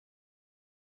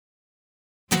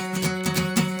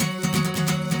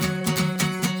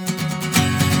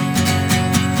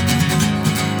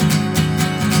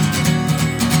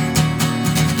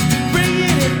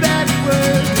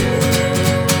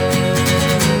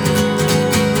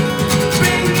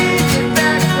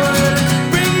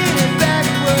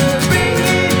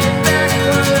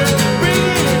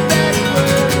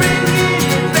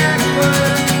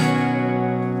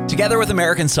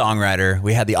American songwriter,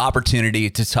 we had the opportunity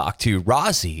to talk to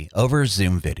Rozzi over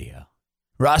Zoom video.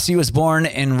 Rozzi was born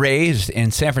and raised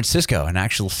in San Francisco, an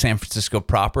actual San Francisco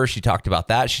proper. She talked about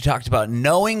that. She talked about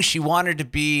knowing she wanted to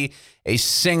be a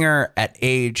singer at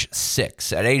age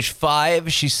 6. At age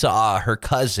 5, she saw her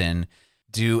cousin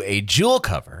do a Jewel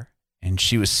cover, and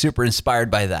she was super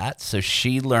inspired by that. So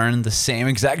she learned the same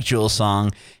exact Jewel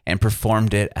song and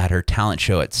performed it at her talent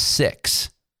show at 6.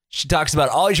 She talks about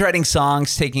always writing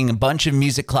songs, taking a bunch of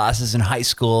music classes in high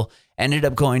school, ended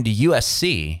up going to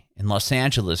USC in Los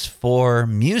Angeles for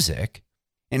music.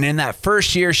 And in that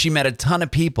first year, she met a ton of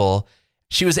people.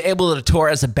 She was able to tour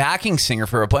as a backing singer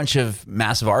for a bunch of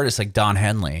massive artists like Don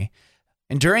Henley.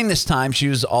 And during this time, she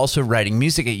was also writing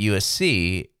music at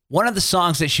USC. One of the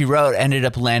songs that she wrote ended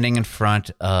up landing in front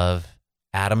of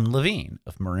Adam Levine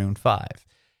of Maroon 5.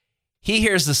 He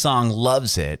hears the song,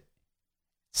 loves it,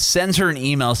 sends her an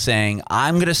email saying,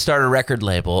 I'm going to start a record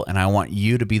label and I want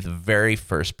you to be the very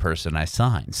first person I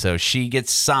sign. So she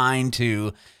gets signed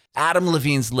to Adam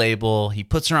Levine's label. He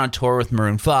puts her on tour with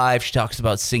Maroon 5. She talks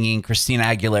about singing Christina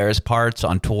Aguilera's parts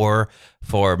on tour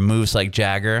for Moves Like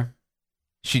Jagger.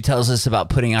 She tells us about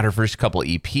putting out her first couple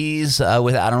EPs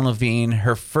with Adam Levine,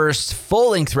 her first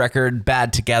full-length record,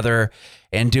 Bad Together,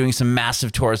 and doing some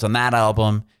massive tours on that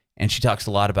album. And she talks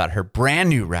a lot about her brand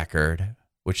new record,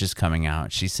 which is coming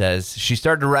out. She says she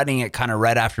started writing it kind of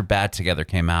right after Bad Together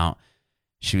came out.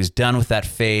 She was done with that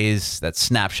phase, that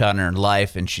snapshot in her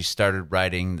life, and she started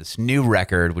writing this new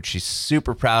record, which she's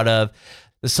super proud of.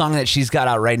 The song that she's got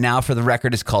out right now for the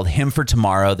record is called Hymn for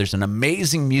Tomorrow. There's an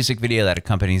amazing music video that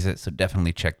accompanies it, so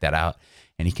definitely check that out.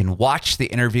 And you can watch the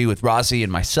interview with Rozzi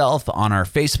and myself on our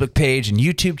Facebook page and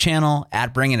YouTube channel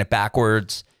at Bringing It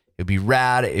Backwards. It would be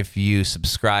rad if you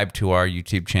subscribe to our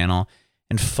YouTube channel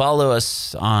and follow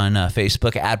us on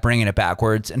Facebook at Bringing It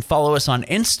Backwards, and follow us on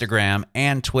Instagram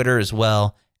and Twitter as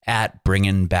well at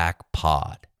Bringing Back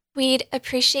Pod. We'd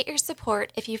appreciate your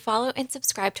support if you follow and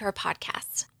subscribe to our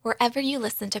podcast, wherever you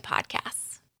listen to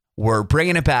podcasts. We're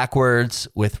Bringing It Backwards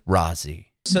with Rozzi.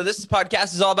 So this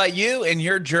podcast is all about you and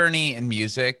your journey in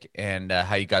music and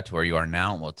how you got to where you are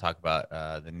now. And we'll talk about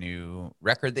the new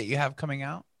record that you have coming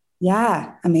out.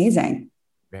 Yeah, amazing.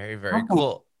 Very, very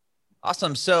cool.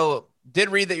 Awesome. So did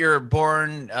read that you're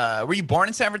born, were you born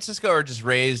in San Francisco or just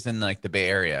raised in like the Bay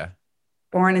Area?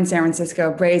 Born in San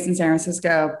Francisco, raised in San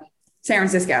Francisco. San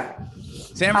Francisco.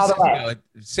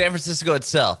 San Francisco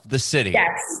itself, the city.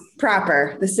 Yes,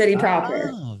 proper, the city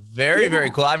proper. Oh, very, very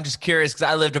cool. I'm just curious because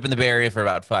I lived up in the Bay Area for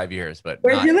about 5 years. But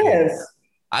where'd you live?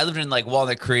 I lived in like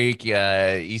Walnut Creek,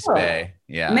 East Bay.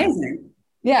 Yeah. Amazing.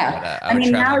 Yeah. But, I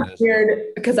mean, now it's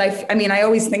weird because I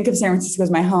always think of San Francisco as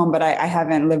my home, but I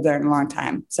haven't lived there in a long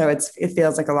time. So it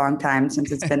feels like a long time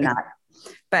since it's been that.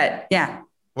 But yeah.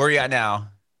 Where are you at now?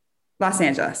 Los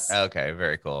Angeles. Okay,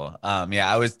 very cool.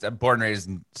 I was born and raised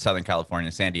in Southern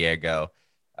California, San Diego.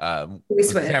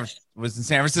 Was in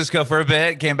San Francisco for a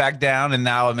bit, came back down, and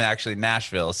now I'm actually in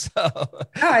Nashville. So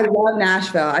I love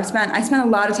Nashville. I spent a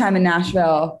lot of time in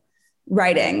Nashville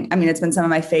writing. I mean, it's been some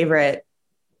of my favorite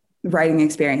writing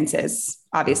experiences.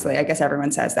 Obviously, I guess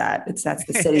everyone says that. That's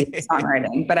the city of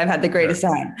songwriting, but I've had the greatest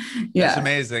time. Yeah. That's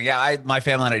amazing. Yeah, my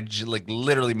family and I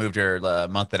literally moved here a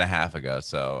month and a half ago.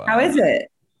 So how is it?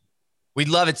 We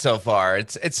love it so far.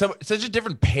 It's such a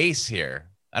different pace here.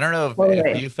 I don't know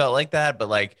if you felt like that, but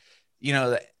like,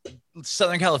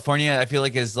 Southern California, I feel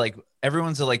like is like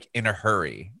everyone's like in a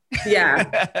hurry.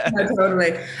 Yeah, no,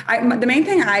 totally. The main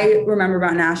thing I remember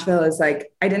about Nashville is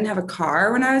like, I didn't have a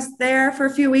car when I was there for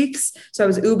a few weeks. So I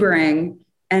was Ubering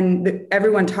and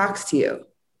everyone talks to you.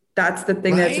 That's the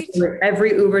thing. Right? That's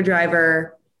every Uber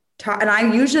driver and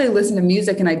I usually listen to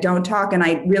music and I don't talk. And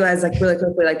I realize like really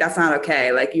quickly, like, that's not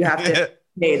okay. Like you have to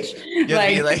engage.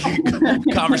 Like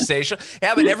conversation.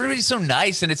 Yeah. But everybody's so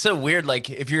nice. And it's so weird. Like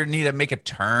if you need to make a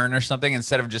turn or something,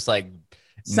 instead of just like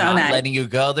not letting you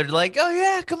go, they're like, oh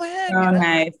yeah, come ahead. Oh,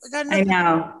 nice. I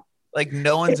know. Like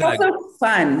no one's it's also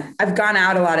fun. I've gone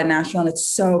out a lot in Nashville and it's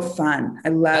so fun. I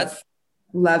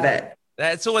love it.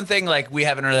 That's the one thing like we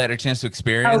haven't really had a chance to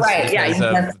experience because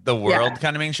of the world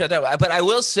kind of being shut down. But I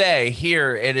will say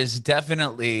here, it is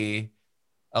definitely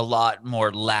a lot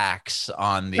more lax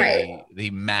on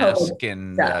the mask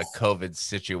and COVID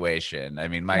situation. I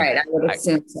mean, I would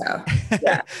assume so.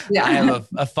 Yeah. I have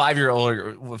a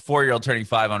 4-year-old turning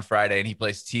 5 on Friday, and he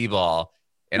plays t-ball,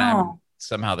 and I'm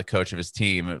somehow the coach of his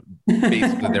team.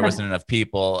 Basically, there wasn't enough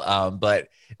people. But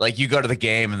like you go to the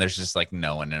game and there's just like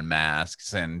no one in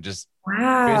masks and just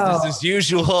business as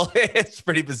usual. It's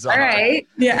pretty bizarre. All right.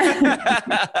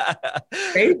 Yeah.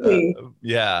 Crazy.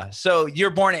 Yeah. So you're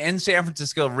born in San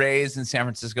Francisco, raised in San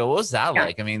Francisco. What was that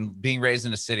like? I mean, being raised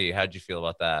in a city, how'd you feel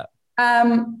about that?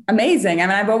 Amazing. I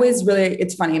mean, I've always really,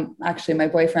 it's funny. Actually, my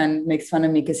boyfriend makes fun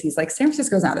of me because he's like, San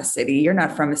Francisco's not a city. You're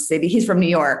not from a city. He's from New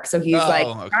York. So he's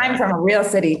I'm from a real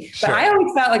city, but I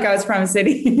always felt like I was from a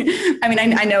city. I mean,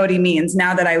 I know what he means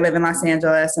now that I live in Los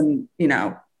Angeles and, you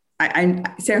know, San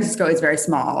Francisco is very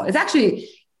small. It's actually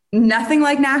nothing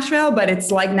like Nashville, but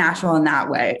it's like Nashville in that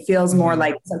way. It feels more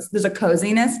like there's a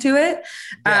coziness to it.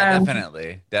 Yeah,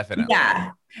 definitely.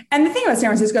 Yeah. And the thing about San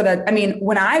Francisco that, I mean,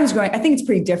 when I was growing, I think it's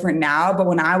pretty different now, but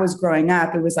when I was growing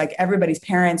up, it was like everybody's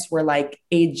parents were like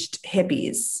aged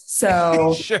hippies.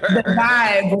 So the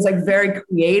vibe was like very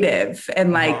creative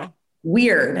and like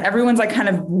weird. Everyone's like kind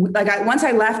of like, once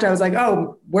I left, I was like,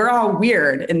 oh, we're all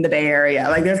weird in the Bay Area.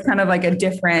 Like there's kind of like a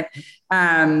different,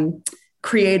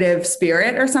 creative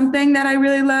spirit or something that I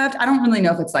really loved. I don't really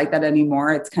know if it's like that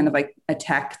anymore. It's kind of like a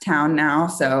tech town now.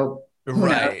 So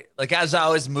right. Like as I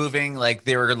was moving, like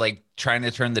they were like trying to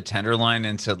turn the Tenderloin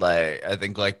into like, I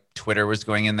think like Twitter was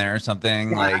going in there or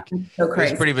something. Like so it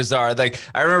was pretty bizarre. Like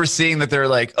I remember seeing that they're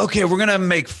like, okay, we're going to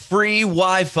make free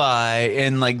Wi-Fi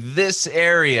in like this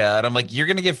area. And I'm like, you're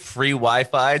going to give free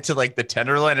Wi-Fi to like the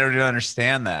Tenderloin? I don't even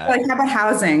understand that. Like how about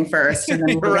housing first? And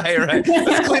then right.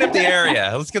 Let's clean up the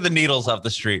area. Let's get the needles off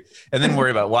the street and then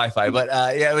worry about Wi-Fi. But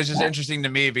yeah, it was just interesting to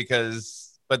me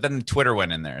but then Twitter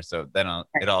went in there. So then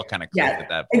it all kind of clicked at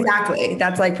that point. Exactly.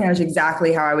 That's like pretty much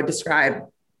exactly how I would describe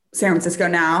San Francisco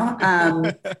now.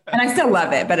 And I still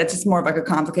love it, but it's just more of like a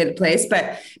complicated place.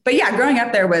 But yeah, growing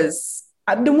up there was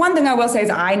the one thing I will say is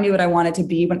I knew what I wanted to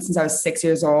be since I was 6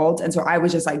 years old. And so I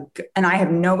was just like, and I have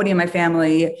nobody in my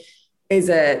family is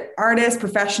an artist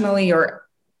professionally or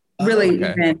really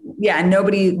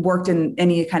nobody worked in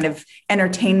any kind of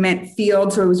entertainment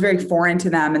field. So it was very foreign to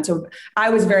them. And so I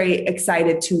was very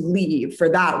excited to leave for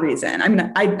that reason. I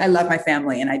mean, I love my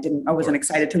family and I wasn't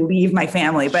excited to leave my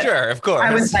family, but sure, of course.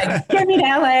 I was like, get me to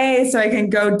LA so I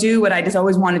can go do what I just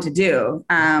always wanted to do.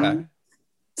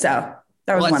 So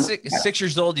that was one. 6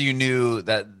 years old, you knew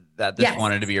that this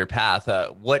wanted to be your path.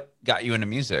 What got you into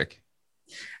music?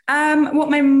 Well,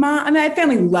 my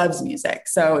family loves music.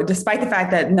 So despite the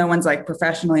fact that no one's like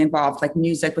professionally involved, like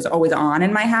music was always on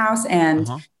in my house. And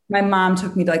my mom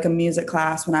took me to like a music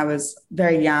class when I was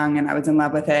very young and I was in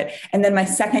love with it. And then my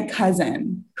second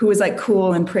cousin, who was like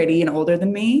cool and pretty and older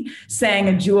than me, sang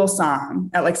a Jewel song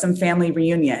at like some family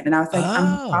reunion. And I was like,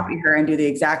 I'm going to copy her and do the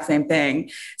exact same thing.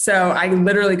 So I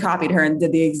literally copied her and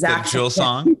did the exact Jewel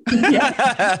song.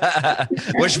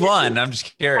 Which one? I'm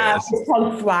just curious. It's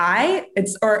called Fly.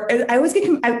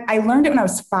 I learned it when I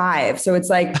was 5. So it's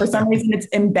like, for some reason it's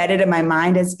embedded in my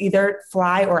mind as either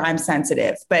Fly or I'm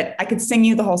Sensitive, but I could sing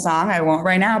you the whole song. I won't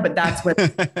right now, but that's what.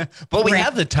 But we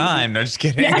have the time. No, just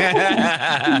kidding.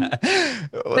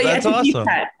 Well, that's awesome.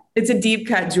 It's a deep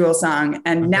cut Jewel song.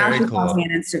 And now she calls me on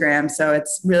Instagram. So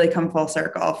it's really come full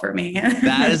circle for me.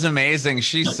 That is amazing.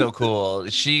 She's so cool.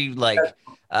 She like,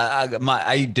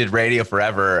 I did radio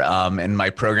forever. And my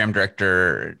program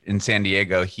director in San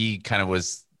Diego, he kind of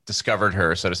discovered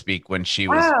her, so to speak, when she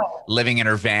was living in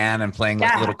her van and playing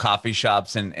like little coffee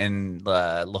shops in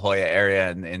La Jolla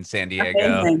area in San Diego.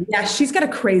 Amazing. Yeah, she's got a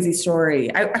crazy story.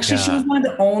 She was one of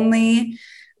the only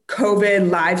COVID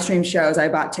live stream shows I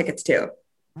bought tickets to.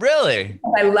 Really?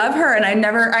 I love her. And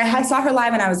I saw her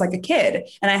live when I was like a kid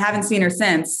and I haven't seen her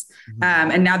since.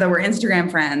 And now that we're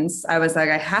Instagram friends, I was like,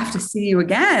 I have to see you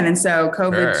again. And so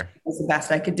COVID was the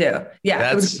best I could do.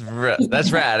 Yeah.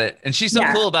 That's rad. And she's so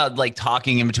cool about like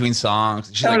talking in between songs.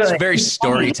 She's like a very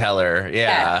storyteller.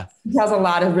 Yeah. She tells a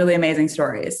lot of really amazing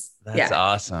stories. That's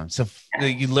awesome. So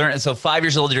you learn, so 5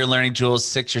 years old, you're learning Jewel,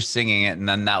 6, you're singing it. And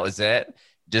then that was it.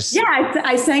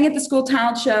 I sang at the school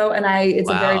talent show and it's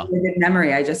a very vivid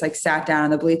memory. I just like sat down on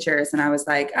the bleachers and I was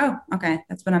like, oh, okay,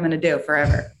 that's what I'm going to do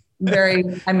forever.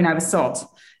 I was sold.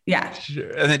 Yeah. Sure.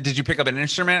 And then did you pick up an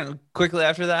instrument quickly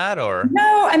after that or?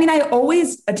 No, I mean, I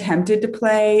always attempted to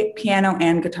play piano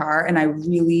and guitar and I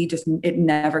really it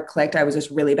never clicked. I was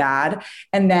just really bad.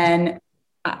 And then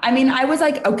I was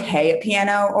like, okay at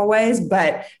piano always,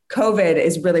 but COVID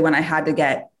is really when I had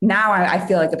to now I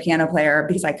feel like a piano player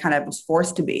because I kind of was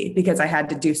forced to be, because I had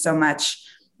to do so much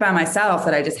by myself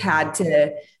that I just had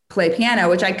to play piano,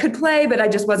 which I could play, but I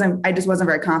just wasn't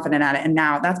very confident at it. And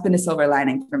now that's been a silver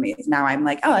lining for me. Now I'm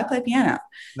like, oh, I play piano.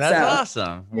 That's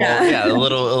awesome. Well, yeah, a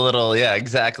little. Yeah,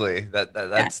 exactly.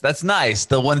 That's nice.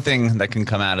 The one thing that can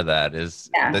come out of that is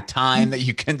the time that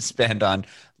you can spend on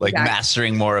like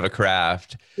mastering more of a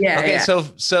craft. Yeah. Okay. Yeah.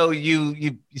 So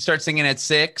you start singing at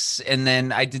 6, and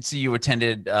then I did see you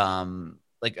attended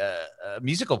like a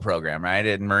musical program, right,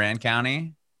 in Marin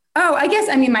County. Oh, I guess,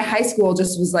 I mean, my high school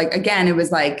just was like, again, it was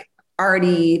like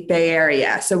arty Bay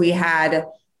Area. So we had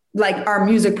like our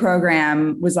music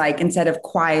program was like, instead of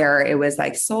choir, it was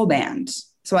like soul band.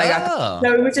 So I got,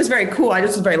 so it was just very cool. I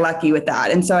just was very lucky with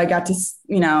that. And so I got to,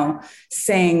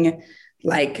 sing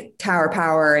like Tower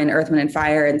Power and Earth, Wind and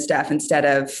Fire and stuff instead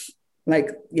of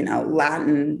like,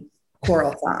 Latin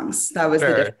choral songs. That was the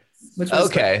difference. Which was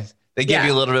okay. They give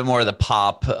you a little bit more of the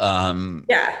pop,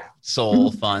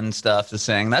 soul, fun stuff to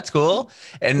sing. That's cool.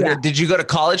 And did you go to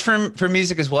college for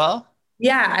music as well?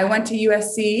 Yeah, I went to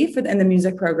USC in the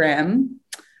music program.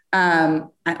 I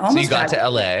almost so you got to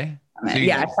LA.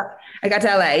 I got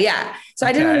to LA. Yeah. So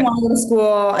I didn't really want to go to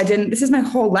school. This is my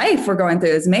whole life we're going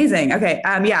through. It's amazing. Okay.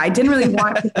 I didn't really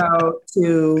want to go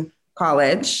to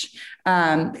college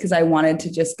because I wanted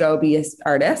to just go be an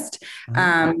artist.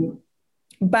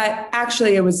 But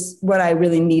actually it was what I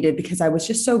really needed because I was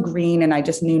just so green and I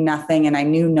just knew nothing and I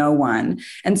knew no one.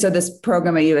 And so this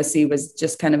program at USC was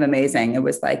just kind of amazing. It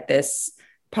was like this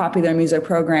popular music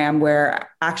program where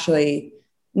actually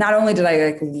not only did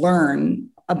I like learn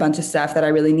a bunch of stuff that I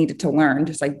really needed to learn,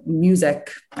 just like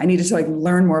music, I needed to like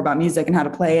learn more about music and how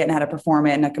to play it and how to perform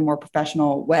it in like a more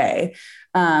professional way.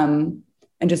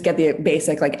 And just get the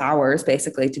basic like hours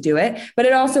basically to do it. But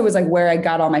it also was like where I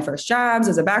got all my first jobs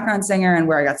as a background singer and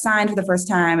where I got signed for the first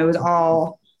time. It was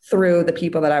all through the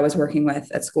people that I was working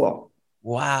with at school.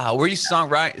 Wow. Were you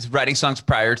writing songs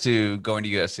prior to going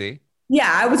to USC?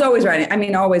 Yeah, I was always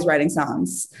writing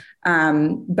songs.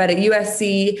 But at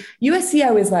USC,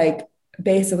 I was like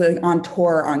basically on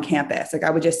tour on campus. Like I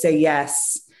would just say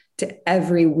yes to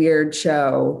every weird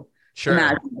show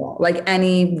imaginable, like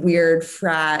any weird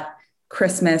frat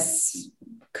Christmas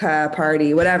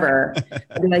party, whatever.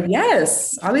 I'd be like,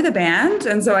 yes, I'll be the band.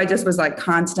 And so I just was like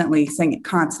constantly singing,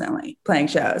 constantly playing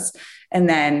shows. And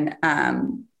then a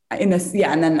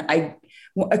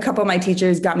couple of my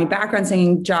teachers got me background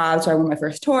singing jobs. So I went my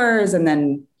first tours and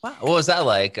then. Wow. What was that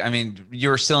like? I mean,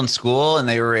 you were still in school and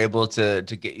they were able to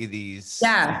get you these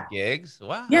gigs.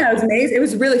 Wow. Yeah, it was amazing. It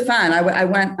was really fun. I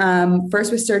went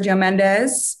first with Sergio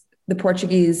Mendes, the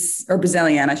Portuguese or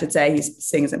Brazilian, I should say. He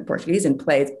sings in Portuguese and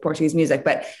plays Portuguese music,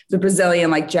 but the Brazilian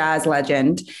like jazz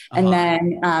legend. And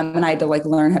then, and I had to like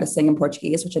learn how to sing in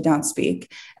Portuguese, which I don't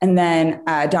speak. And then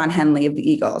Don Henley of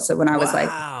the Eagles. So when I was like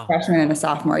a freshman and a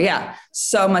sophomore,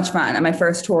 so much fun. And my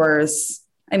first tours,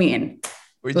 I mean,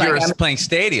 you were playing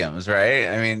stadiums, right?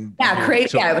 I mean,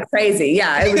 crazy. Yeah, it was crazy.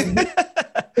 Yeah, it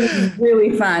was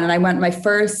really fun. And I went I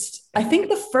think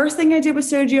the first thing I did with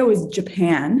Sergio was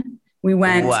Japan. We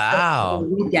went for the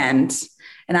weekend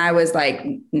and I was like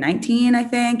 19, I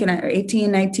think, and 18,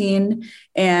 19.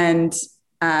 And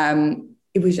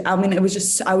it was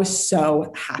just, I was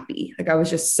so happy. Like I was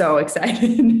just so excited.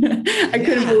 I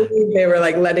couldn't believe they were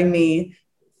like letting me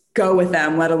go with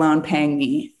them, let alone paying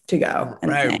me to go.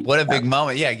 Right. What a big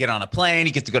moment. Yeah. Get on a plane.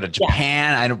 You get to go to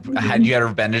Japan. Had you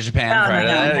ever been to Japan prior to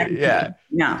that? Yeah.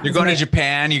 No. You're going to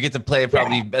Japan. You get to play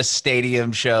probably a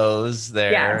stadium shows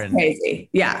there. Yeah. It's crazy.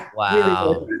 Yeah.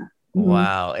 Wow. Really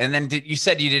wow. And then you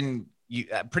said you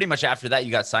pretty much after that,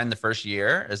 you got signed the first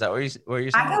year. Is that where you're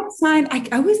saying? I got signed. I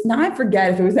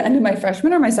forget if it was the end of my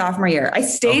freshman or my sophomore year. I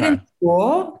stayed in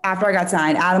school after I got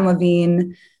signed. Adam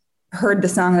Levine heard the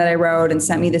song that I wrote and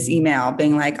sent me this email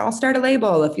being like, I'll start a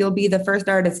label if you'll be the first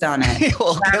artist on it.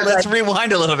 Well, let's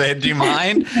rewind a little bit. Do you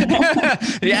mind?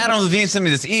 Adam Levine sent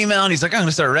me this email and he's like, I'm going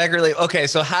to start a record label. Okay.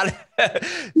 So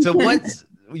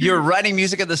you're writing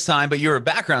music at this time, but you're a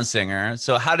background singer.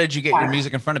 So how did you get your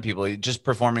music in front of people? Just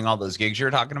performing all those gigs you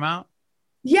were talking about?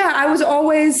 Yeah, I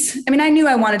knew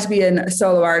I wanted to be a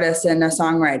solo artist and a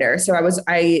songwriter. So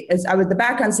the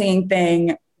background singing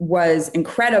thing was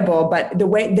incredible, but the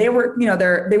way they were,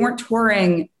 they weren't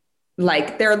touring,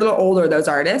 like they're a little older, those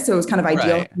artists. So it was kind of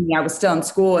ideal for me. I was still in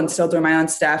school and still doing my own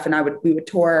stuff. And we would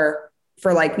tour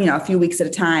for like, a few weeks at a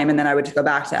time. And then I would just go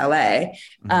back to LA.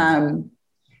 Mm-hmm.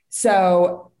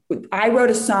 So I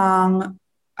wrote a song.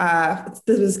 There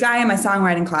was this guy in my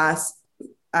songwriting class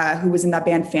who was in that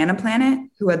band Phantom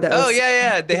Planet, who had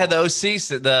the they had the OC,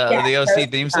 the OC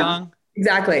theme song.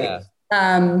 Exactly. Yeah.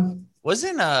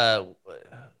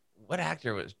 what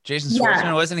actor was Jason Yeah.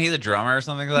 Schwartzman? Wasn't he the drummer or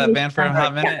something of that band for a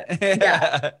hot minute?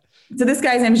 Yeah. So this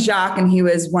guy's name's Jacques, and he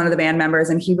was one of the band members,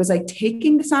 and he was like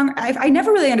taking the song. I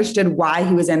never really understood why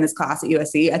he was in this class at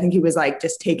USC. I think he was like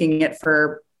just taking it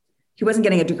he wasn't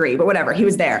getting a degree, but whatever. He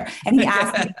was there, and he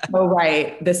asked me to go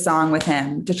write this song with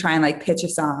him to try and like pitch a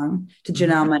song to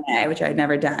Janelle Monáe, which I had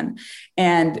never done.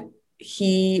 And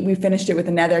we finished it with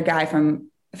another guy from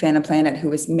Phantom Planet who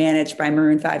was managed by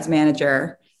Maroon 5's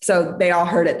manager. So they all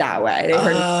heard it that way. They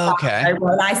heard it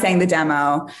when I sang the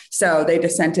demo. So they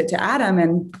just sent it to Adam,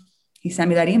 and he sent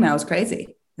me that email. It was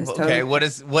crazy. It was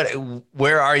totally-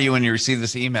 where are you when you receive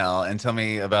this email? And tell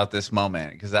me about this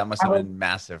moment, because that must have been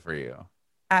massive for you.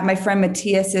 At my friend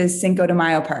Matthias's Cinco de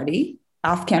Mayo party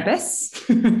off campus.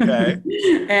 Okay. And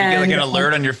you get like an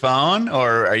alert on your phone,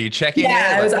 or are you checking it?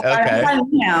 Yeah, I was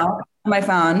on my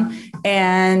phone,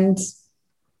 and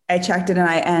I checked it,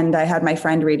 and I had my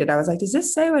friend read it. I was like, does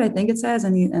this say what I think it says?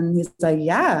 And he's like,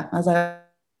 yeah. I was like,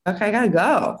 okay, I gotta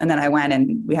go. And then I went,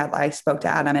 and I spoke to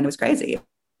Adam, and it was crazy.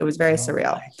 It was very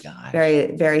surreal,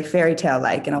 very, very fairy tale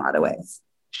like in a lot of ways.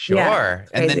 Sure. Yeah,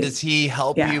 and then does he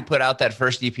help you put out that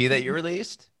first EP that you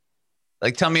released?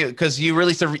 Like, tell me, because you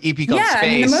released an EP called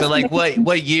Space. So like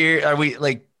what year are we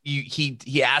like,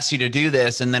 he asked you to do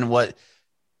this, and then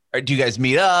do you guys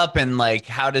meet up, and like,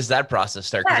 how does that process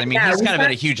start? Because he's kind of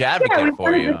been a huge advocate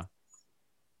for you.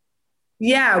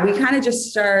 We kind of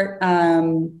just start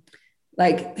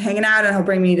like hanging out, and he'll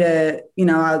bring me to,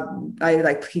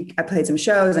 I played some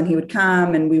shows, and he would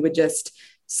come, and we would just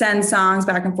send songs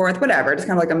back and forth, whatever, just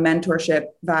kind of like a mentorship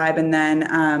vibe. And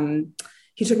then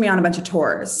he took me on a bunch of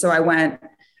tours. So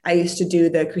I used to do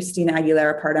the Christina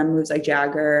Aguilera part on Moves Like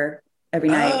Jagger every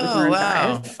night with Maroon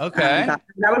 5. Okay.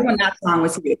 That was when that song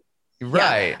was huge.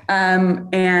 Right. Yeah.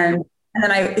 And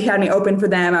then he had me open for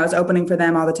them. I was opening for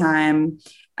them all the time,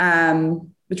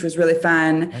 which was really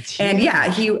fun. That's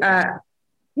huge. And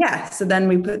so then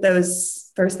we put those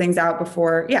first things out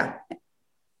before. Yeah.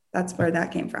 That's where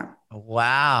that came from.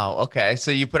 Wow. Okay.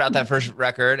 So you put out that first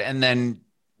record, and then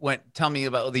tell me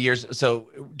about the years. So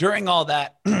during all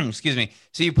that, excuse me.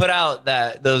 So you put out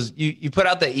you put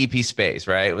out the EP Space,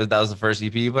 right? That was the first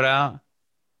EP you put out?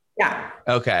 Yeah.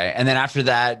 Okay. And then after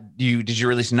that, did you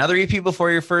release another EP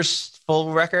before your first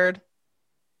full record?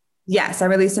 Yes, I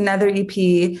released another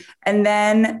EP. And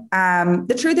then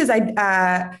the truth is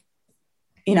Adam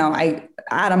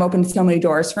opened so many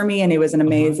doors for me, and it was an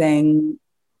amazing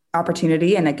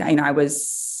opportunity. And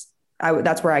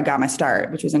that's where I got my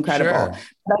start, which was incredible. Sure.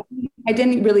 But I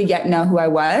didn't really yet know who I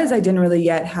was. I didn't really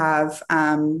yet have,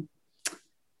 and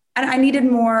I needed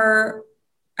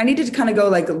to kind of go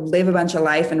like live a bunch of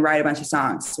life and write a bunch of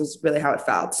songs was really how it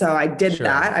felt. So I did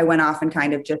that. I went off and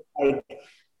kind of just like,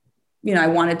 I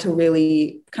wanted to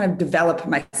really kind of develop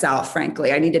myself,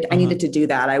 frankly. I needed to do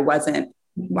that. I wanted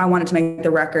to make the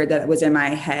record that was in my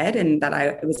head and that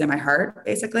it was in my heart,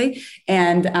 basically.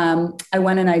 And I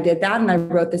went and I did that, and I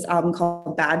wrote this album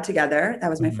called Bad Together. That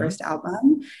was my first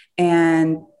album,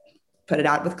 and put it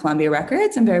out with Columbia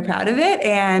Records. I'm very proud of it.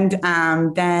 And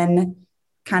then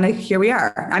kind of here we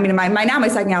are. I mean, my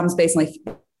second album's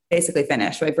basically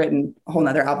finished. So I've written a whole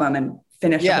nother album and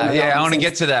finished. Yeah. I want to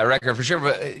get to that record for sure.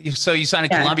 But so you signed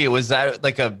to Columbia. Was that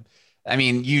like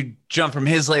you jumped from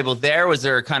his label there? Was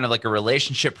there kind of like a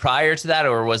relationship prior to that,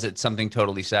 or was it something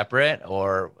totally separate,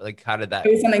 or like, how did that?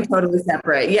 It was something totally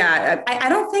separate. Yeah. I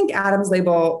don't think Adam's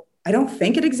label, I don't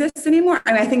think it exists anymore.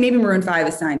 I mean, I think maybe Maroon 5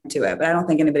 is signed to it, but I don't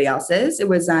think anybody else is. It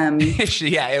was,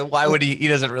 yeah. Why would he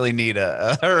doesn't really need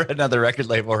another record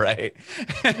label, right?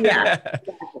 Yeah.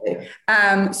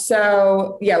 Exactly.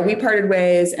 So yeah, we parted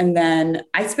ways, and then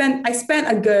I spent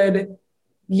a good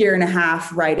year and a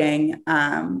half writing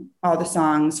all the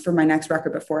songs for my next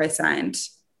record before I signed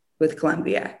with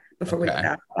Columbia, before we got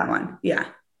that one. Yeah.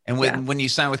 And when you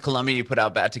signed with Columbia, you put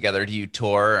out Bad Together. Do you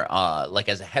tour like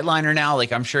as a headliner now?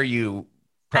 Like, I'm sure you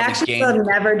probably I've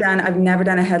never done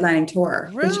a headlining tour.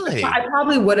 Really? I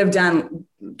probably would have done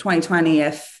 2020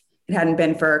 if it hadn't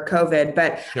been for COVID,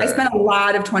 but I spent a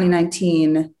lot of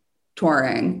 2019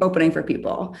 touring, opening for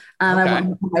people. I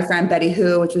went with my friend Betty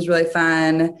Who, which was really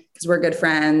fun because we're good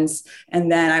friends.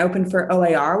 And then I opened for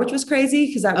OAR, which was crazy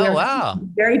because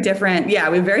very different. Yeah,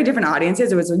 we have very different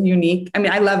audiences. It was unique. I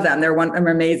mean, I love them. They're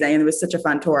amazing. And it was such a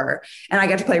fun tour. And I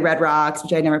got to play Red Rocks,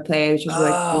 which I never played, which was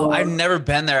really cool. I've never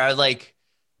been there. I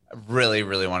really,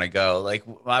 really want to go. Like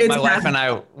my wife and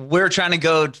I, we're trying to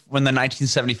go when the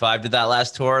 1975 did that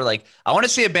last tour. Like, I want to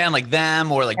see a band like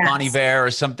them or like Bon Iver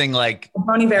or something like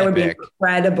Bon Iver would be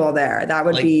incredible there. That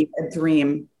would be a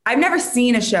dream. I've never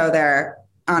seen a show there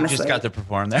honestly. You just got to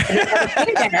perform there.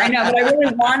 I know, but I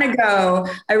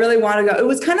really want to go. It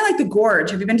was kind of like the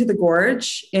Gorge. Have you been to the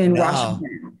Gorge in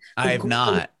Washington? I have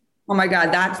not. Oh my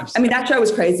God. That show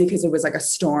was crazy because it was like a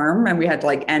storm and we had to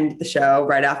like end the show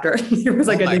right after. It was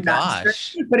like a disaster.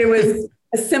 Gosh. But it was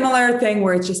a similar thing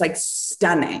where it's just like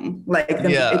stunning.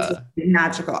 It's just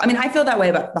magical. I mean, I feel that way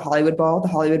about the Hollywood Bowl. The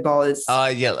Hollywood Bowl is.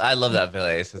 Yeah. I love that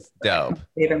place. It's dope.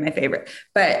 My favorite.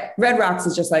 But Red Rocks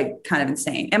is just like kind of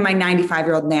insane. And my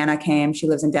 95-year-old Nana came. She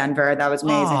lives in Denver. That was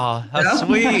amazing. Oh, how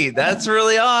sweet. That's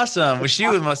really awesome. Well, she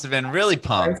must have been really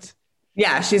pumped.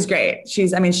 Yeah, she's great.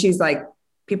 She's like,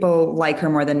 people like her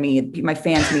more than me. My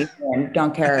fans meet her and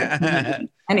don't care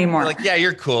anymore. Like, yeah,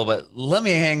 you're cool, but let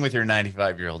me hang with your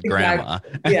 95-year-old grandma.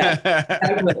 Yeah,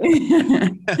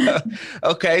 exactly.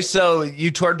 Okay, so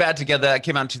you toured Bad Together. That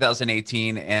came out in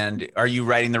 2018. And are you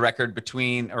writing the record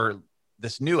or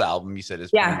this new album you said is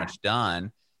pretty much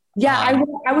done? Yeah,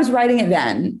 I was writing it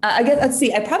then. I guess, let's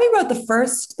see. I probably wrote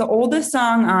the oldest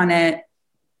song on it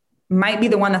might be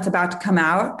the one that's about to come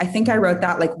out. I think I wrote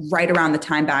that like right around the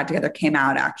time Bad Together came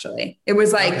out, actually. It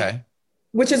was like,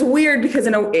 which is weird because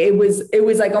it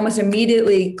was like almost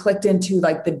immediately clicked into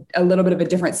like a little bit of a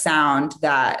different sound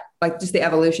that like just the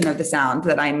evolution of the sound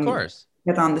that I'm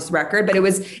with on this record. But it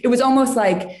was almost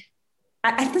like,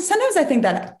 sometimes I think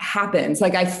that happens.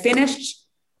 Like I finished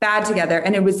Bad Together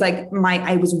and it was like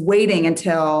I was waiting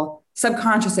until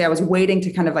subconsciously, I was waiting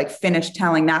to kind of like finish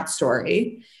telling that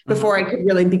story before I could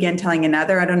really begin telling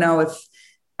another. I don't know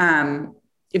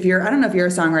if you're a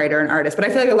songwriter or an artist, but I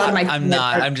feel like a lot of my I'm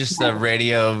not. I'm just a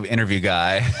radio interview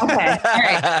guy. Okay, all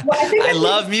right. Well, I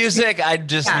love music. I'm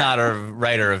just not a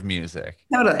writer of music.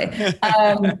 Totally.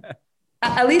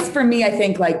 At least for me, I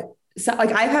think like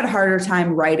I've had a harder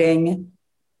time writing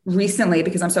recently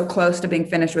because I'm so close to being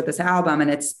finished with this album,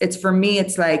 and it's for me,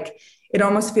 it's like it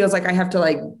almost feels like I have to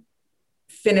like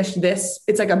finish this.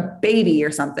 It's like a baby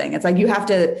or something. It's like you have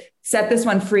to set this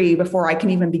one free before I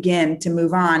can even begin to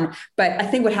move on. But I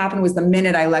think what happened was the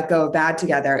minute I let go of Bad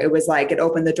Together, it was like it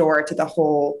opened the door to the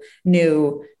whole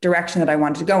new direction that I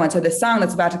wanted to go in. So this song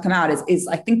that's about to come out is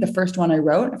I think the first one I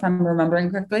wrote, if I'm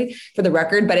remembering correctly, for the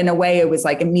record. But in a way, it was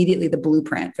like immediately the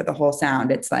blueprint for the whole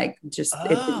sound. It's like just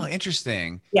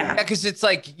interesting. Yeah, because it's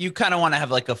like you kind of want to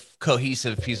have like a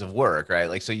cohesive piece of work, right?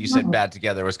 Like so you said Bad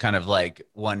Together was kind of like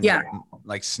one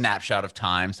like snapshot of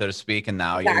time, so to speak, and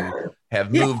now you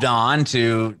have moved on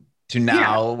to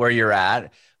now where you're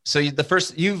at. So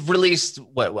you've released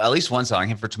at least one song,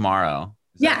 Him for Tomorrow.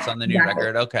 That's on the new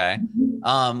record. Okay.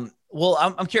 Well,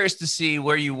 I'm curious to see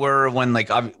where you were when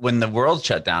the world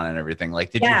shut down and everything.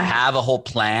 Like, did you have a whole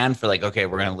plan for like, okay,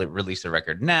 we're going to release a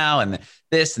record now and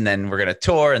this, and then we're going to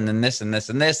tour and then this and this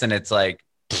and this. And it's like,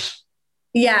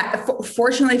 yeah,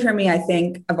 fortunately for me, I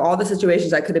think of all the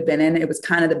situations I could have been in, it was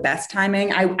kind of the best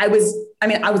timing. I was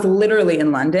literally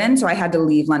in London, so I had to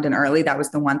leave London early. That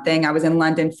was the one thing. I was in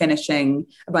London finishing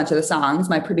a bunch of the songs.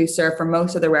 My producer for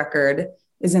most of the record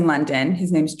is in London.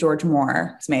 His name's George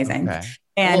Moore. It's amazing. Okay.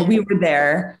 And we were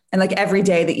there, and like every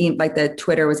day the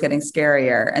Twitter was getting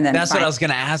scarier. And then that's what I was going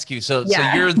to ask you. So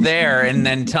you're there, and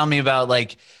then tell me about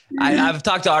like, I've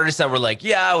talked to artists that were like,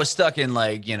 I was stuck in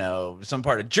like, some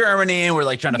part of Germany and we're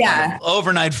like trying to find an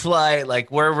overnight flight. Like,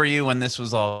 where were you when this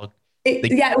was all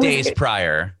days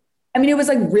prior? I mean, it was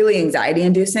like really anxiety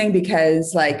inducing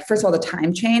because like, first of all, the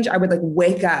time change, I would like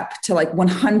wake up to like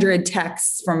 100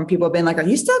 texts from people being like, are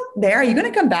you still there? Are you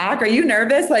going to come back? Are you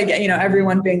nervous? Like,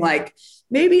 everyone being like,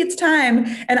 maybe it's time.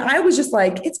 And I was just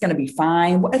like, it's going to be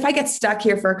fine. If I get stuck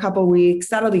here for a couple of weeks,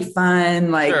 that'll be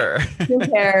fun. Like, who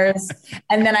cares?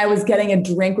 And then I was getting a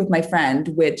drink with my friend,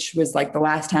 which was like the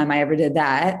last time I ever did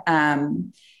that.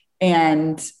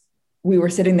 And we were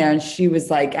sitting there and she was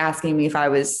like asking me if I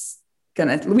was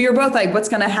we were both like, what's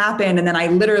going to happen? And then I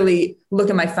literally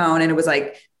look at my phone and it was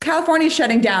like, California's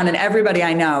shutting down. And everybody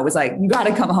I know was like, you got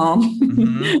to come home.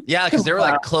 Mm-hmm. Yeah. Cause they were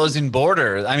like closing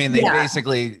borders. I mean, they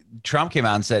basically, Trump came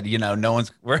out and said,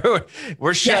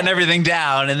 we're shutting everything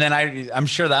down. And then I'm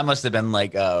sure that must've been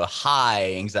like a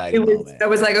high anxiety moment. I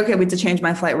was like, okay, we have to change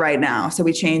my flight right now. So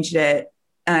we changed it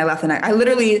and I left the night. I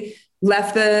literally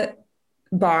left the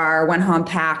bar, went home,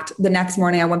 packed. The next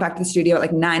morning, I went back to the studio at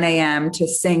like 9 a.m. to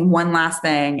sing one last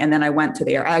thing. And then I went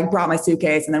to I brought my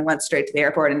suitcase and then went straight to the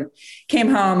airport and came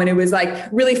home. And it was like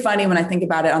really funny when I think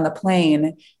about it on the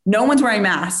plane. No one's wearing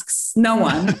masks. No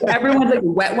one. Everyone's like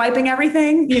wet wiping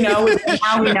everything, now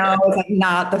we know it's like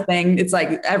not the thing. It's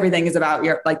like everything is about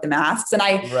the masks. And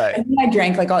I think I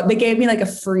drank they gave me like a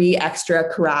free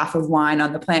extra carafe of wine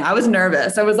on the plane. I was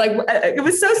nervous. I was like, it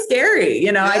was so scary.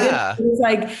 It was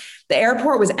like, the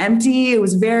airport was empty. It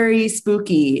was very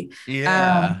spooky.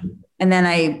 Yeah. And then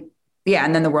I Yeah.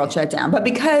 And then the world shut down. But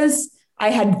because I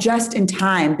had just in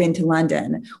time been to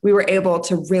London, we were able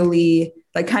to really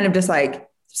like kind of just like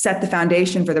set the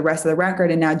foundation for the rest of the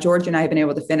record. And now George and I have been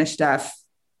able to finish stuff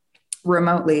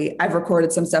remotely. I've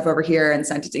recorded some stuff over here and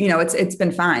sent it to, it's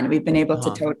been fine. We've been able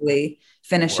to totally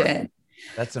finish it.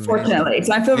 That's amazing. Fortunately.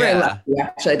 So I feel very lucky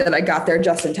actually that I got there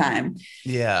just in time.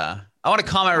 Yeah. I want to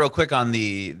comment real quick on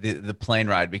the plane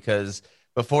ride, because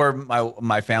before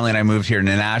my family and I moved here to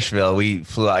Nashville, we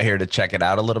flew out here to check it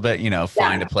out a little bit,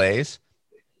 find a place.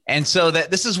 And so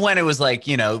this is when it was like,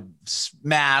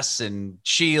 masks and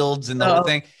shields and the whole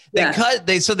thing.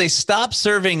 They stopped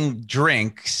serving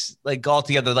drinks like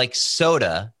altogether, like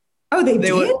soda. Oh, they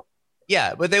did?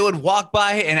 Yeah, but they would walk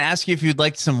by and ask you if you'd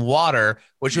like some water,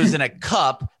 which was in a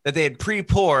cup that they had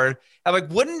pre-poured. I'm like,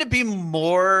 wouldn't it be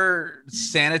more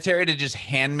sanitary to just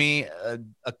hand me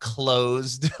a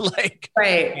closed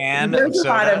can of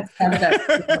soda?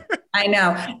 I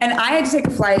know. And I had to take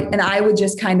a flight, and I would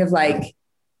just kind of like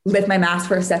lift my mask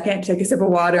for a second, take a sip of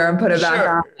water, and put it back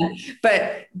on.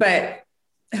 But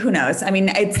who knows? I mean,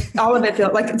 it's all of it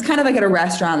feels like it's kind of like at a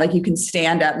restaurant. Like you can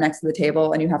stand up next to the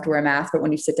table and you have to wear a mask, but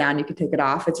when you sit down, you can take it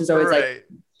off. It's just always like,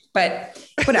 but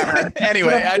whatever.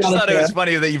 Anyway, I just thought it was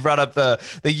funny that you brought up that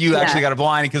you actually got a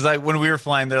blind, because when we were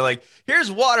flying, they're like,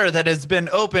 here's water that has been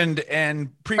opened and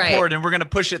pre-poured, and we're going to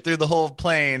push it through the whole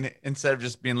plane instead of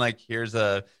just being like, here's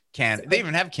a can. They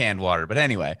even have canned water. But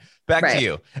anyway, back to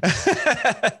you.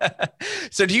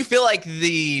 So do you feel like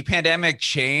the pandemic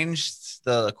changed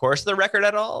the course of the record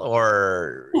at all,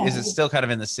 or is it still kind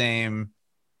of in the same?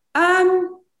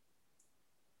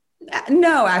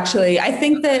 No, actually, I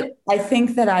think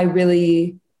that I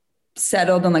really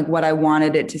settled on like what I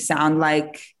wanted it to sound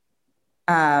like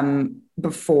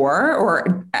before,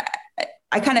 or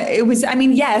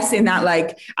yes, in that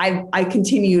like I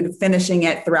continued finishing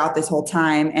it throughout this whole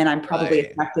time, and I'm probably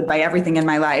affected by everything in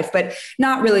my life, but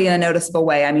not really in a noticeable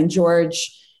way. I mean,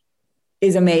 George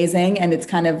is amazing, and it's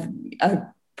kind of a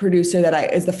producer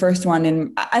that is the first one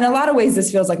in a lot of ways.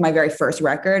 This feels like my very first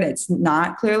record. It's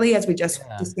not, clearly, as we just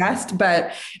discussed,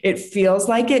 but it feels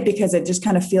like it because it just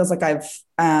kind of feels like I've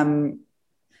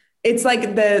it's like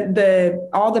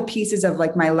all the pieces of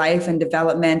like my life and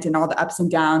development and all the ups and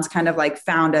downs kind of like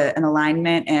found an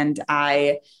alignment, and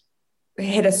I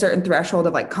hit a certain threshold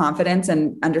of like confidence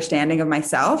and understanding of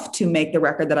myself to make the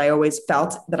record that I always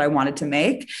felt that I wanted to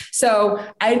make. So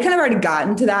I had kind of already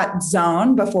gotten to that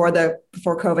zone before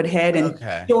COVID hit. And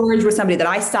George was somebody that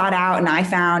I sought out and I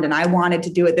found, and I wanted to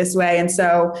do it this way. And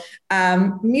so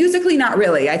musically, not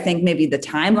really. I think maybe the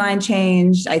timeline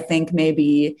changed. I think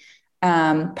maybe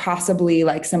possibly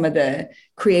like some of the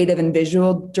creative and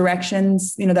visual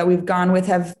directions, that we've gone with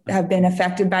have been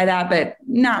affected by that, but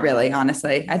not really,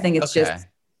 honestly. I think it's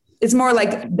it's more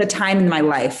like the time in my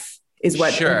life is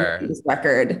what this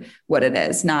record, what it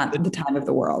is, not the time of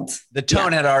the world. The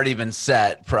tone had already been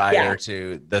set prior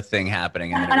to the thing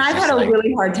happening. And I've had a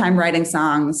really hard time writing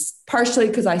songs, partially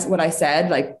because what I said,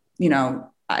 like,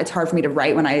 it's hard for me to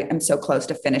write when I am so close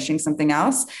to finishing something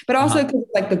else, but also because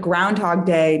like the Groundhog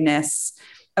Day-ness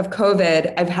of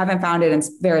COVID, I haven't found it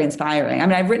very inspiring. I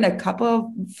mean, I've written a couple of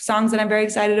songs that I'm very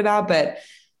excited about, but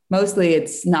mostly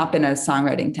it's not been a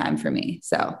songwriting time for me.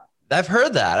 So I've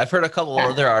heard that. I've heard a couple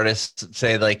of other artists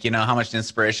say like, how much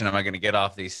inspiration am I going to get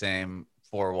off these same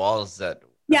four walls that.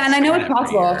 Yeah. And I know it's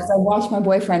possible because I watched my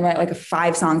boyfriend write like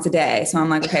 5 songs a day. So I'm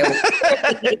like, okay, well,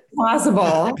 it's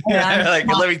possible. Like,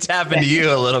 let me tap into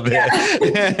you a little bit.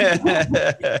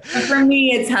 Yeah. For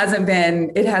me, it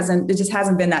just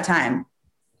hasn't been that time.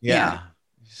 Yeah.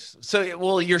 So,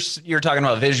 well, you're talking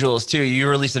about visuals too. You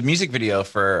released a music video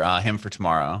for Him for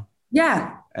Tomorrow.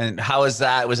 Yeah. And how was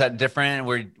that? Was that different?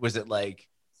 Was it like?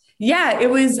 Yeah, it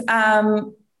was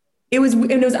unlike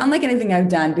anything I've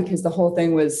done because the whole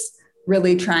thing was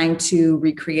really trying to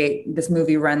recreate this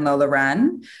movie, Run Lola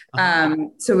Run.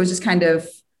 So it was just kind of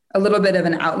a little bit of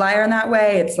an outlier in that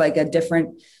way. It's like a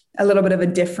little bit of a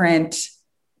different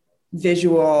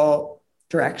visual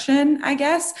direction, I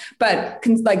guess. But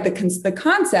the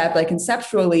concept, like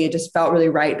conceptually, it just felt really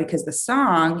right because the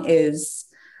song is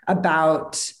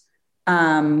about,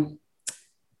 kind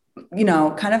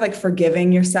of like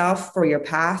forgiving yourself for your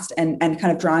past and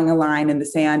kind of drawing a line in the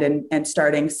sand and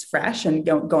starting fresh and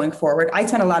going forward. I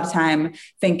spent a lot of time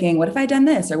thinking, what if I had done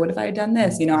this? Or what if I had done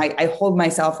this? I hold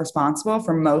myself responsible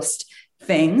for most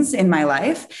things in my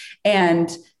life.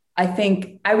 And I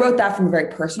think I wrote that from a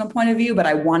very personal point of view, but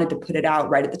I wanted to put it out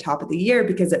right at the top of the year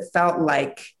because it felt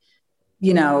like,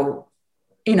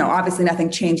 obviously nothing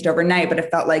changed overnight, but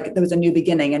it felt like there was a new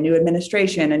beginning, a new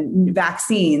administration and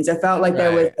vaccines. It felt like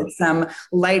there was like some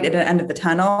light at the end of the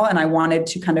tunnel. And I wanted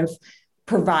to kind of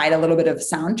provide a little bit of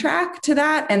soundtrack to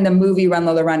that. And the movie Run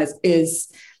Lola Run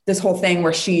is this whole thing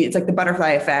where it's like the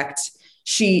butterfly effect.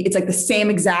 It's like the same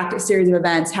exact series of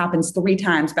events happens 3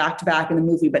 times back to back in the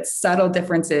movie, but subtle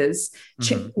differences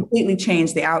completely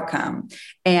change the outcome.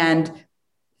 And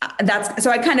that's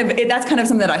kind of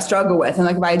something that I struggle with. And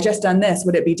like, if I had just done this,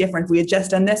 would it be different? If we had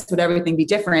just done this, would everything be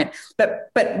different?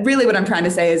 But really what I'm trying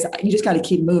to say is you just got to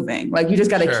keep moving. Like, you just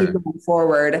got to keep going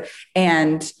forward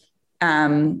and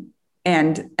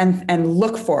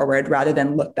look forward rather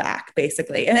than look back,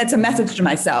 basically. And it's a message to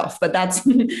myself, but that's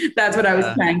what I was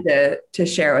trying to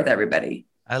share with everybody.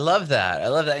 I love that.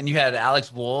 And you had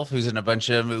Alex Wolff, who's in a bunch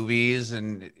of movies,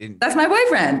 and that's my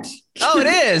boyfriend. Oh, it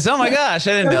is. Oh my gosh.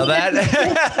 I didn't know that.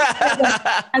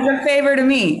 As a favor to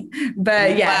me,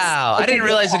 but yes. Wow. I didn't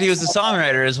realize that he was a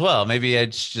songwriter as well. Maybe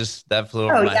it's just that flew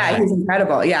over my head. He's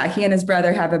incredible. Yeah. He and his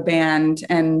brother have a band,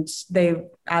 and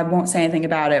I won't say anything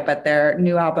about it, but their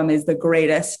new album is the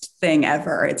greatest thing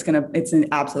ever. It's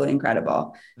absolutely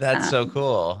incredible. That's so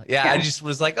cool. Yeah, I just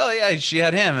was like, oh yeah, she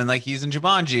had him, and like he's in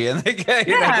Jumanji, and like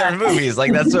in movies.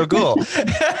 Like, that's so cool.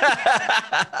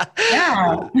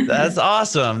 Yeah. That's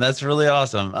awesome. That's really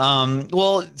awesome.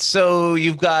 Well, so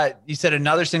you said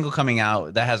another single coming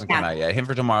out that hasn't come out yet. Him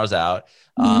for Tomorrow's out.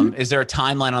 Is there a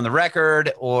timeline on the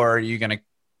record, or are you going to?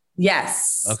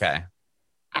 Yes. Okay.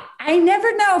 I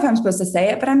never know if I'm supposed to say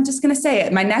it, but I'm just going to say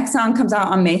it. My next song comes out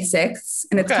on May 6th,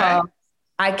 and it's called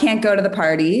I Can't Go to the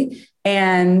Party.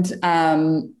 And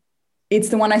it's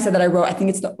the one I said that I wrote. I think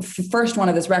it's the first one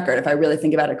of this record, if I really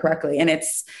think about it correctly. And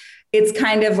it's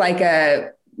kind of like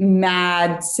a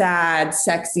mad, sad,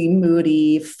 sexy,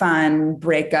 moody, fun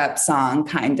breakup song,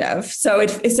 kind of.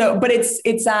 But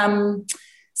it's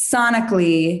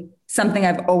sonically something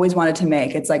I've always wanted to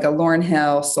make. It's like a Lauryn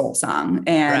Hill soul song.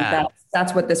 And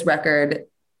that's what this record,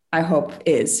 I hope,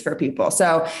 is for people.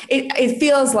 So it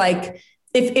feels like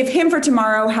if Him for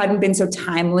Tomorrow hadn't been so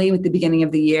timely with the beginning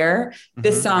of the year,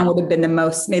 this song would have been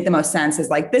made the most sense. Is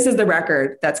like, this is the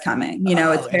record that's coming.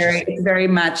 It's very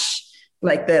much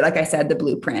like I said, the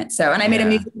blueprint. So, and I made a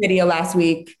music video last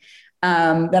week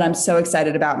that I'm so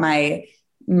excited about.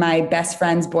 My best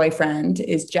friend's boyfriend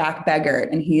is Jack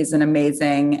Beggart, and he is an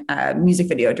amazing music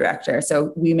video director.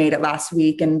 So we made it last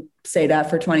week and stayed up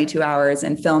for 22 hours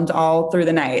and filmed all through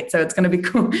the night. So it's going to be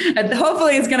cool. And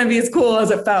hopefully it's going to be as cool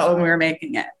as it felt when we were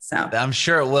making it. So I'm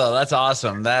sure it will. That's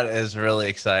awesome. That is really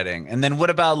exciting. And then what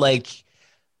about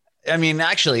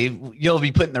actually, you'll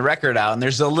be putting the record out, and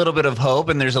there's a little bit of hope,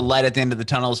 and there's a light at the end of the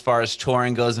tunnel as far as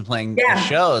touring goes and playing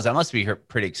shows. That must be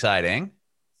pretty exciting.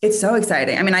 It's so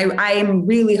exciting. I mean, I am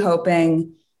really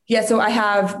hoping. Yeah. So I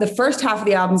have the first half of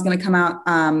the album is going to come out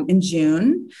in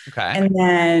June. Okay. And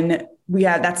then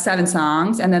that's 7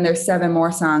 songs. And then there's 7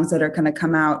 more songs that are going to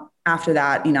come out after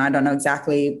that. I don't know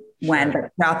exactly when, but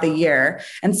throughout the year.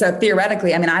 And so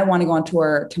theoretically, I want to go on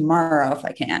tour tomorrow if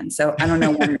I can. So I don't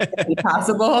know when it's be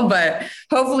possible, but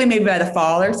hopefully maybe by the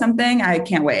fall or something. I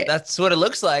can't wait. That's what it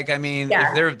looks like.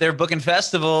 If they're booking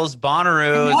festivals,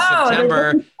 Bonnaroo,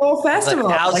 September, full festival,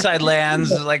 like Outside Lands,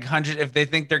 like 100. If they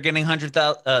think they're getting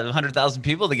 100,000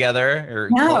 people together or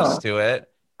close to it.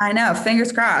 I know.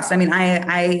 Fingers crossed.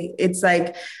 It's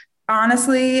like,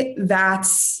 honestly,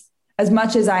 that's, as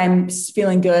much as I'm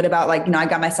feeling good about I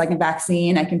got my second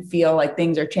vaccine, I can feel like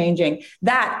things are changing.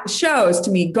 That shows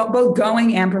to me both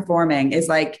going and performing is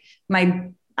like not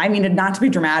to be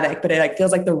dramatic, but it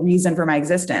feels like the reason for my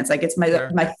existence. Like, it's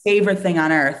my favorite thing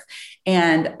on earth.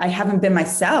 And I haven't been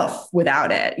myself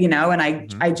without it, and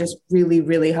I just really,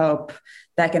 really hope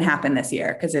that can happen this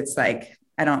year. 'Cause it's like,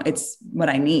 it's what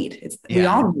I need. We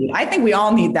all need. I think we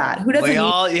all need that. Who doesn't? We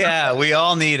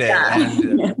all need it. Yeah.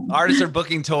 And artists are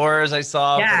booking tours. I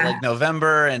saw for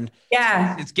November, and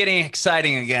it's getting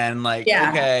exciting again.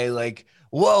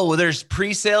 Whoa, there's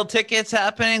pre-sale tickets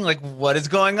happening. Like, what is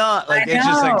going on? Like, it's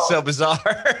just so bizarre.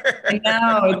 I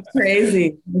know, it's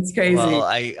crazy. It's crazy. Well,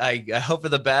 I hope for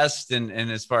the best, and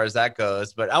as far as that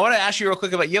goes. But I want to ask you real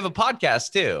quick you have a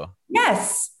podcast too.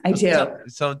 Yes, I do.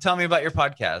 So tell me about your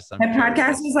podcast. My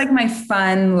podcast is like my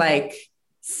fun,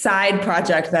 side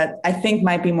project that I think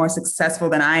might be more successful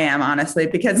than I am, honestly,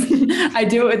 because I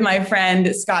do it with my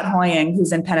friend, Scott Hoying,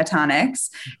 who's in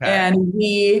Pentatonics. Okay. And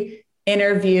we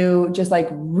interview just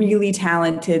really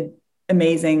talented,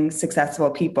 amazing,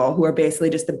 successful people who are basically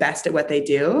just the best at what they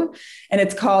do. And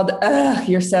it's called,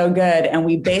 You're So Good. And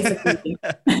we basically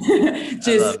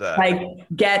just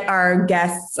get our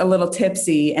guests a little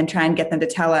tipsy and try and get them to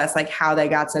tell us how they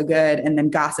got so good and then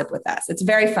gossip with us. It's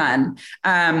very fun.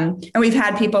 And we've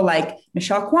had people like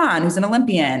Michelle Kwan, who's an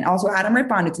Olympian, also Adam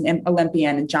Rippon, who's an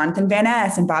Olympian, and Jonathan Van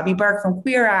Ness and Bobby Burke from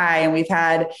Queer Eye. And we've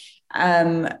had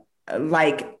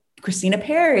Christina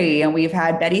Perri, and we've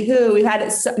had Betty Who. We've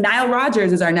had Nile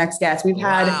Rodgers is our next guest. We've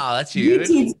had that's huge.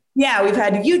 We've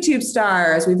had YouTube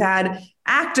stars. We've had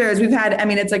actors. We've had, I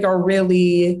mean, it's like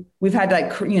we've had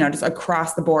like, just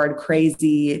across the board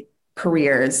crazy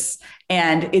careers,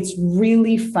 and it's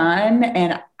really fun.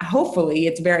 And hopefully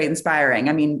it's very inspiring.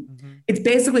 I mean, it's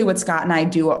basically what Scott and I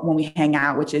do when we hang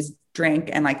out, which is drink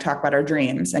and like talk about our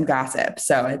dreams and gossip.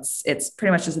 So it's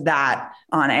pretty much just that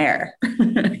on air.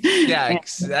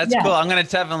 That's cool. I'm going to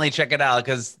definitely check it out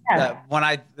because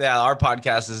our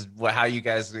podcast is how you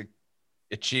guys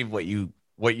achieve what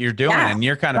you're doing, and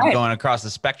you're kind of going across the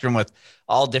spectrum with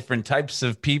all different types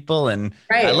of people, and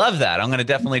I love that. I'm going to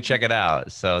definitely check it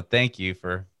out. So thank you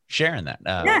for sharing that.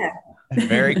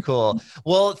 Very cool.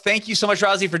 Well, thank you so much,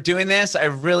 Rozzi, for doing this. I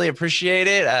really appreciate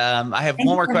it. I have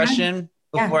one more question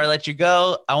before I let you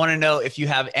go. I want to know if you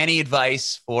have any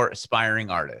advice for aspiring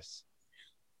artists.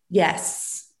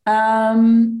 Yes.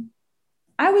 I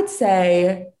would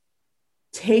say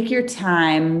take your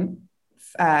time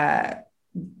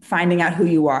finding out who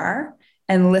you are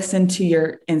and listen to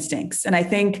your instincts. And I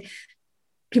think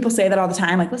people say that all the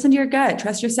time, like, listen to your gut,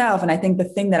 trust yourself. And I think the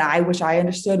thing that I wish I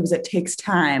understood was it takes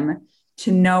time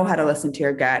to know how to listen to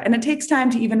your gut. And it takes time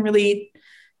to even really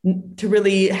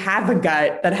have a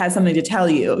gut that has something to tell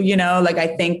you, like, I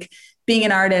think being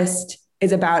an artist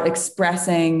is about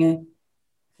expressing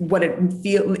what it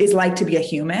is like to be a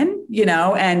human,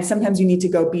 and sometimes you need to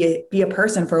go be a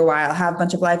person for a while, have a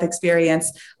bunch of life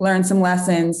experience, learn some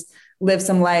lessons, live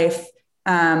some life.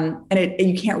 And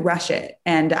you can't rush it.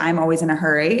 And I'm always in a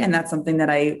hurry. And that's something that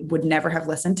I would never have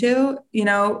listened to,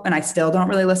 and I still don't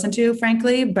really listen to,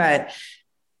 frankly, but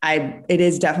it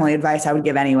is definitely advice I would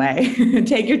give anyway.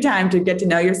 Take your time to get to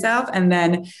know yourself, and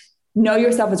then know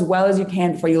yourself as well as you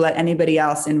can before you let anybody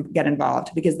else get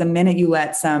involved. Because the minute you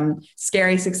let some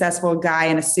scary, successful guy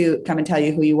in a suit come and tell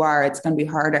you who you are, it's going to be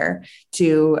harder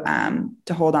to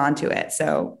hold on to it.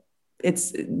 So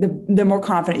it's the more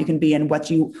confident you can be in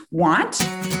what you want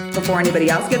before anybody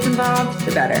else gets involved,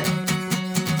 the better.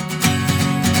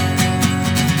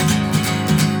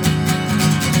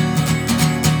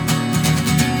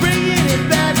 Bringing it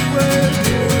backward.